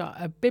he's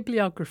got a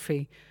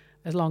bibliography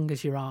as long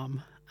as your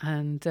arm.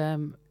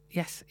 And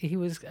yes, he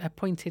was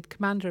appointed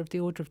Commander of the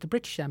Order of the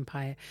British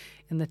Empire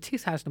in the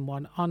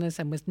 2001 honours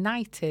and was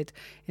knighted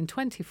in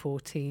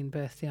 2014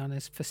 birthday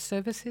honours for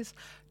services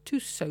to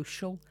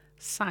social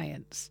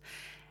science.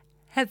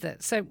 Heather,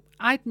 so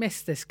I'd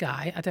missed this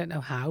guy. I don't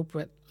know how,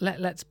 but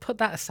let's put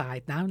that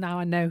aside now. Now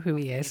I know who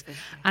he is.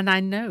 And I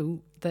know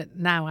that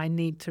now I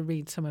need to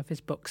read some of his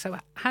books. So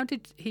how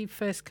did he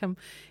first come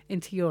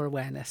into your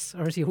awareness?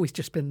 Or has he always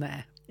just been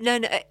there?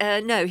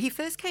 No. He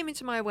first came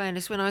into my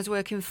awareness when I was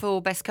working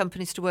for Best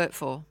Companies to Work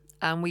For.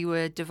 And we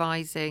were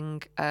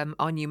devising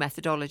our new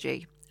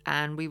methodology.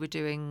 And we were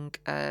doing,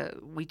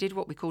 we did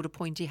what we called a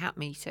pointy hat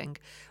meeting,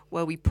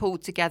 where we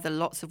pulled together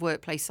lots of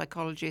workplace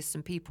psychologists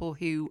and people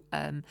who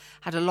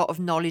had a lot of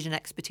knowledge and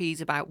expertise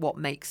about what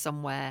makes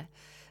somewhere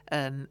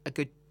a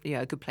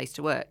good place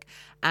to work.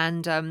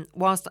 And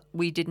whilst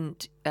we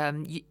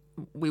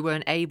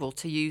weren't able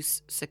to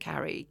use Sir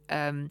Carey,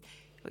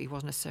 he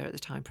wasn't a sir at the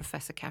time,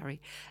 Professor Carey.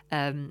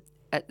 At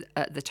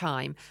the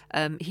time,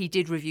 he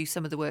did review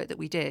some of the work that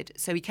we did.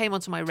 So he came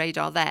onto my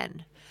radar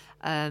then,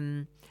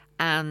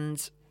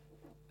 and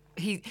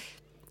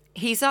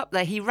he's up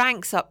there. He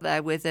ranks up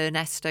there with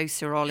Ernesto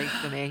Ciroli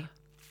for me.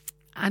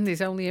 And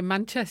he's only in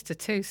Manchester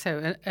too,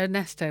 so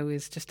Ernesto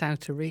is just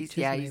out of reach.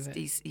 He's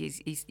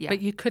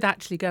But you could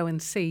actually go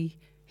and see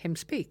him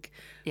speak.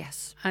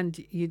 Yes. And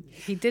he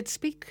did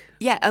speak.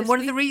 Yeah, and one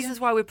of the reasons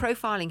why we're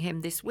profiling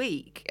him this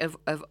week,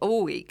 of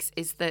all weeks,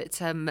 is that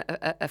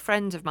a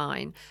friend of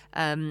mine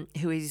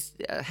who is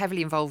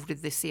heavily involved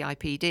with the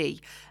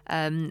CIPD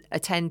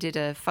attended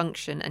a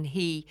function, and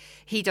he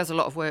does a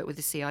lot of work with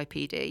the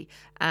CIPD,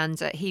 and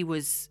he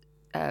was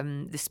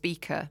the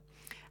speaker,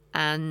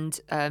 and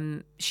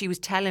she was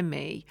telling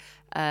me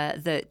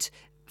that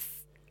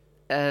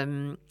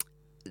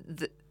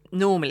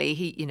normally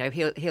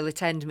he'll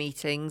attend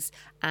meetings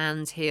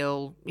and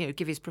he'll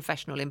give his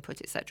professional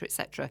input,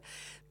 etc.,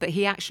 but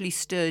he actually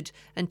stood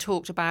and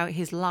talked about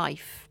his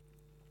life,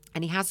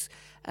 and he has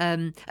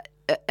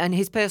and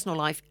his personal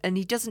life, and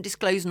he doesn't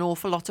disclose an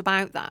awful lot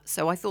about that.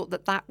 So I thought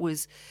that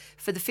was,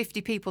 for the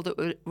 50 people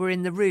that were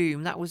in the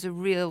room, that was a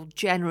real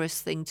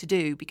generous thing to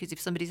do, because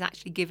if somebody's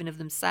actually given of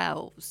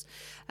themselves,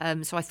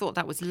 so I thought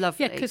that was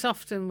lovely. Yeah, because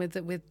often with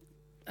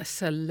a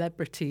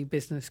celebrity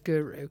business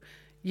guru,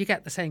 you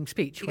get the same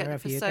speech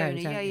wherever you go.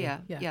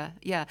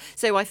 Yeah.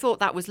 So I thought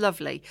that was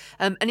lovely.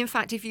 And in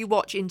fact, if you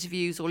watch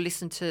interviews or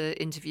listen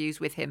to interviews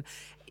with him,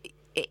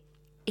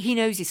 he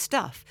knows his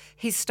stuff.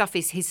 His stuff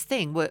is his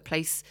thing: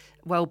 workplace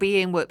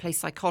well-being, workplace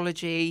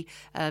psychology.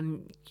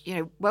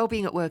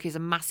 Well-being at work is a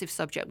massive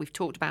subject. We've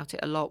talked about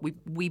it a lot.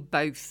 We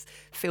both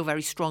feel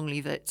very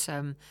strongly that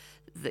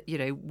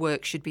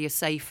work should be a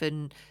safe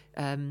and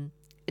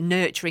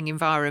nurturing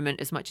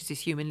environment as much as is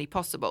humanly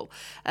possible,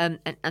 and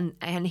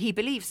he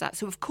believes that.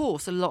 So of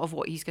course a lot of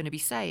what he's going to be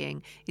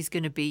saying is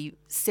going to be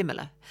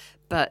similar,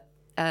 but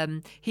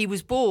he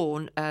was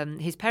born,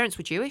 his parents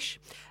were Jewish,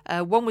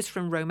 one was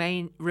from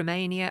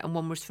Romania and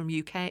one was from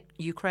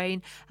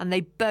Ukraine, and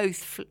they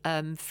both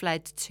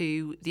fled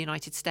to the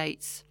United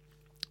States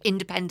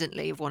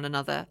independently of one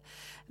another,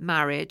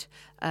 married,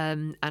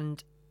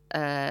 and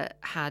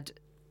had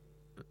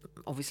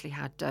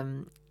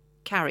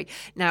Carey.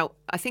 Now,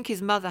 I think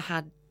his mother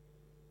had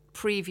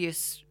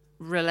previous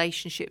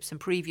relationships and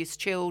previous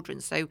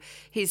children, so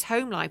his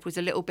home life was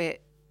a little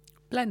bit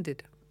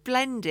blended,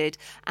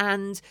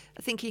 and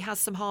I think he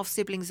has some half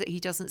siblings that he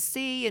doesn't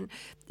see, and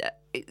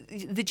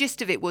the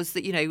gist of it was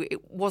that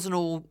it wasn't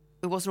all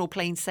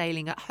plain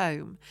sailing at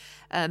home,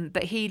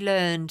 but he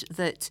learned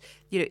that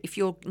if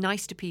you're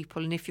nice to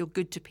people and if you're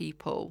good to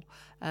people,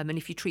 and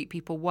if you treat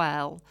people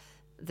well,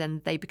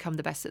 then they become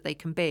the best that they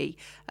can be.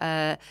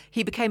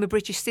 He became a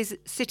British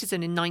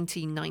citizen in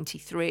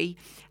 1993,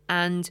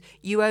 and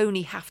you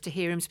only have to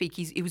hear him speak.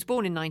 He was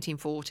born in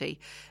 1940.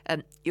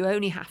 You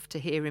only have to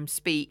hear him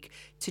speak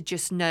to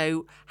just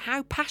know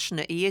how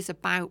passionate he is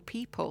about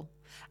people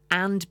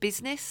and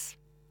business,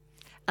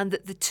 and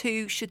that the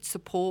two should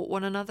support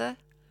one another.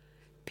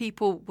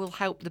 People will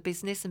help the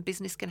business and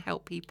business can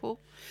help people.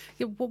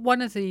 Yeah,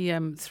 one of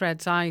the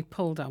threads I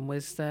pulled on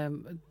was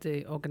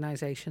the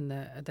organisation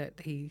that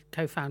he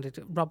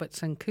co-founded,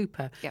 Robertson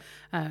Cooper. Yep.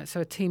 So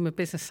a team of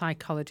business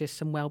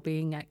psychologists and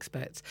wellbeing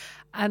experts.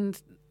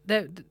 And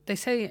they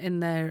say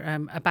in their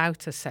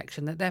About Us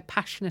section that they're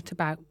passionate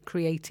about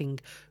creating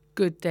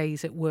good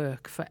days at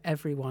work for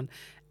everyone,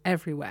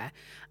 everywhere.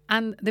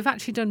 And they've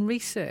actually done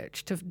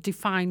research to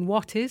define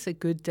what is a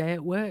good day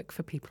at work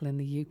for people in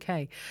the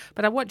UK.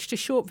 But I watched a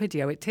short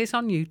video. It is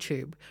on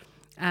YouTube.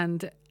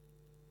 And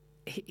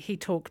he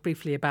talked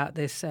briefly about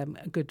this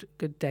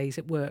Good Days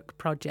at Work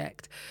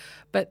project.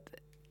 But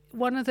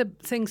one of the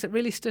things that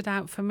really stood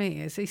out for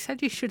me is he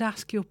said you should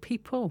ask your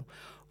people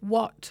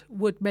what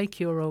would make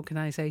your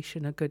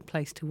organisation a good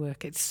place to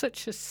work. It's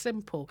such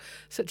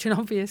an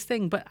obvious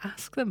thing, but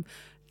ask them.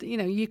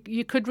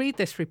 You could read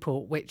this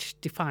report, which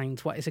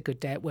defines what is a good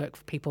day at work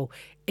for people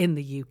in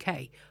the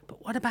UK.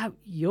 But what about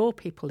your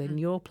people in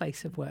your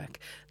place of work?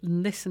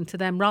 Listen to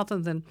them rather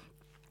than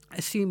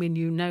assuming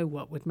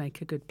what would make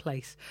a good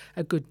place,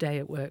 a good day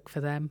at work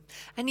for them.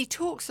 And he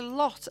talks a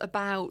lot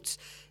about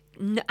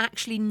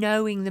actually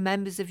knowing the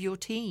members of your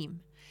team.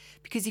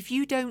 Because if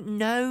you don't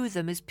know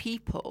them as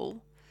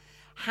people,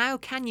 How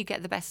can you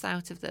get the best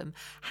out of them?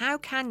 How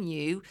can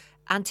you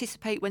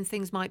anticipate when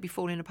things might be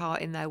falling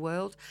apart in their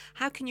world?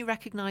 How can you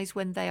recognise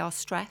when they are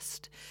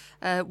stressed,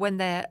 when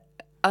they're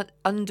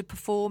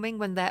underperforming,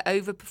 when they're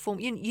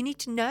overperforming? You need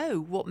to know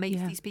what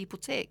makes these people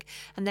tick,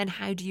 and then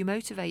how do you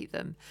motivate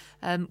them?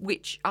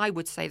 Which I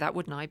would say that,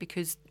 wouldn't I?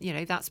 Because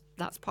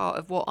that's part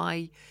of what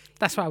I.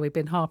 That's why we've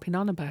been harping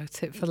on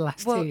about it for the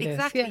last 2 years. Well,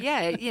 exactly.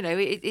 Yeah,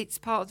 it's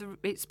part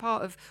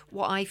of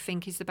what I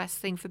think is the best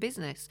thing for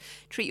business.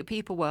 Treat your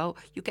people well.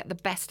 You get the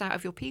best out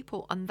of your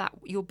people, and that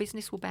your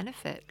business will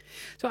benefit.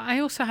 So I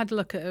also had a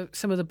look at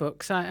some of the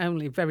books. I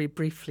only very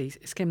briefly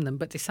skimmed them,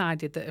 but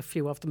decided that a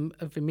few of them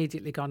have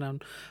immediately gone on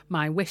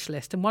my wish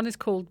list. And one is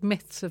called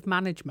Myths of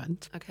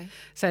Management. Okay.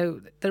 So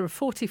there are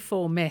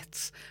 44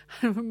 myths.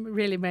 It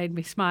really made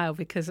me smile,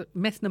 because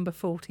myth number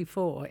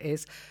 44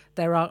 is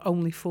there are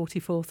only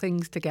 44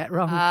 things to get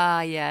wrong.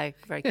 Ah, yeah,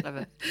 very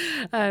clever.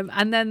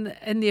 And then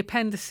in the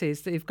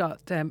appendices, they've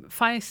got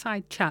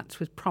fireside chats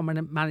with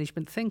prominent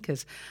management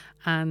thinkers,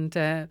 and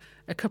a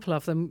couple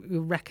of them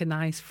you'll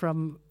recognise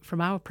from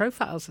our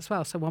profiles as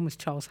well. So one was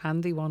Charles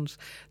Handy, one's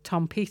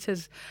Tom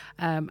Peters,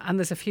 and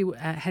there's a few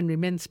Henry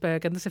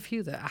Mintzberg, and there's a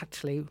few that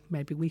actually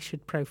maybe we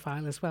should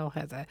profile as well,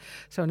 Heather.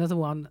 So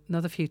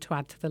another few to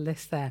add to the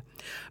list there.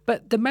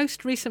 But the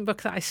most recent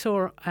book that I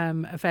saw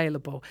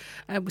available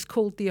was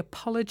called The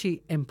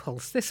Apology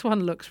Impulse. This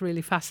one looks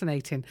really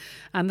fascinating,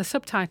 and the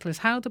subtitle is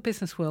How the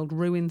Business World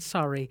Ruins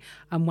Sorry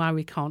and Why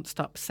We Can't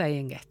Stop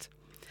Saying It.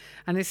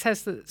 And it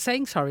says that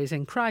saying sorry is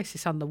in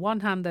crisis. On the one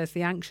hand, there's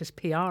the anxious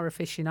PR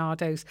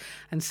aficionados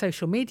and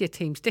social media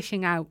teams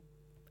dishing out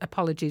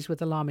apologies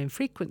with alarming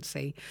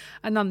frequency.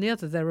 And on the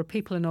other, there are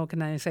people and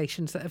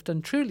organisations that have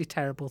done truly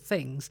terrible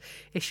things,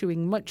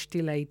 issuing much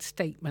delayed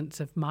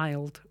statements of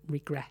mild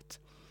regret.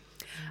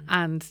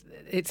 And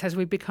it says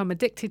we become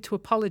addicted to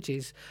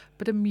apologies,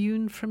 but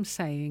immune from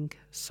saying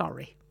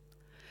sorry.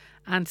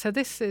 And so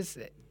this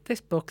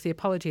book, The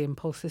Apology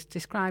Impulse, is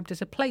described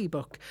as a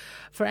playbook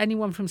for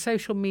anyone from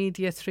social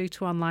media through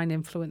to online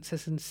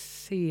influencers and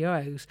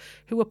CEOs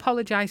who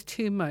apologise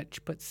too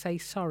much but say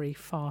sorry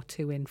far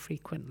too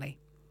infrequently.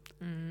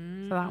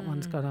 So that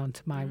one's got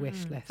onto my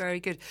wish list. Very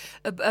good.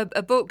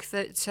 A book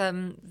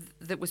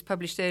that was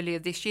published earlier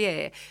this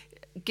year,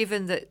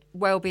 given that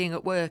well-being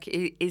at work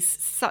is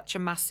such a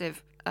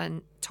massive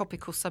and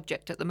topical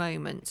subject at the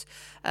moment.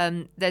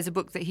 There's a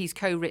book that he's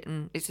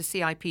co-written. It's a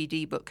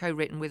CIPD book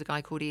co-written with a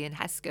guy called Ian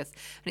Hesketh,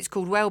 and it's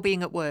called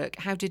Wellbeing at Work: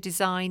 How to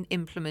Design,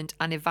 Implement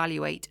and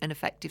Evaluate an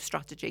Effective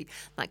Strategy.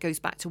 That goes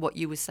back to what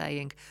you were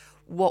saying.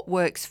 What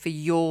works for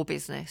your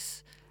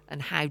business,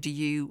 and how do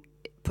you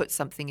put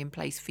something in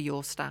place for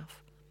your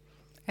staff?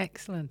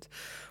 Excellent.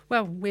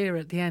 Well, we're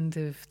at the end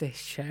of this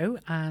show,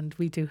 and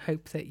we do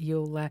hope that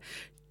you'll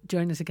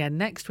join us again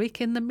next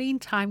week. In the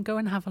meantime, go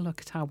and have a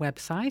look at our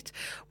website.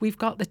 We've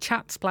got the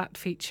Chat Splat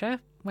feature,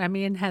 where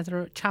me and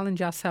Heather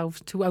challenge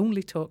ourselves to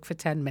only talk for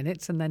 10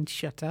 minutes and then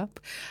shut up.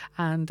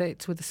 And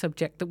it's with a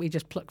subject that we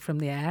just pluck from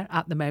the air.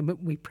 At the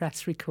moment, we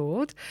press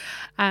record.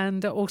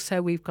 And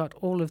also, we've got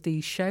all of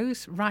these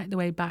shows right the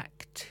way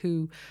back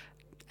to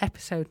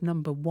episode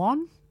number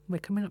 1. We're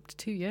coming up to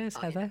 2 years,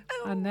 Heather.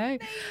 I know.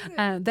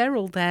 They're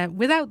all there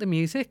without the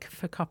music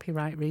for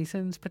copyright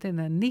reasons, but in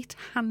a neat,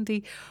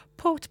 handy,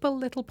 portable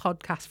little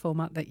podcast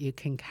format that you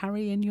can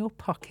carry in your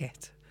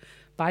pocket.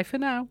 Bye for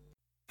now.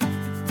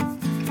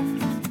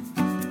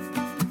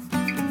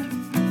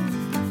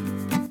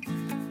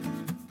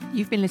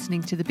 You've been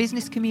listening to The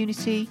Business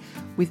Community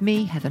with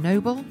me, Heather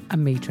Noble.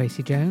 And me,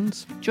 Tracy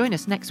Jones. Join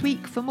us next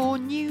week for more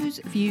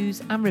news,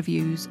 views and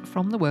reviews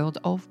from the world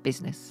of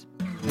business.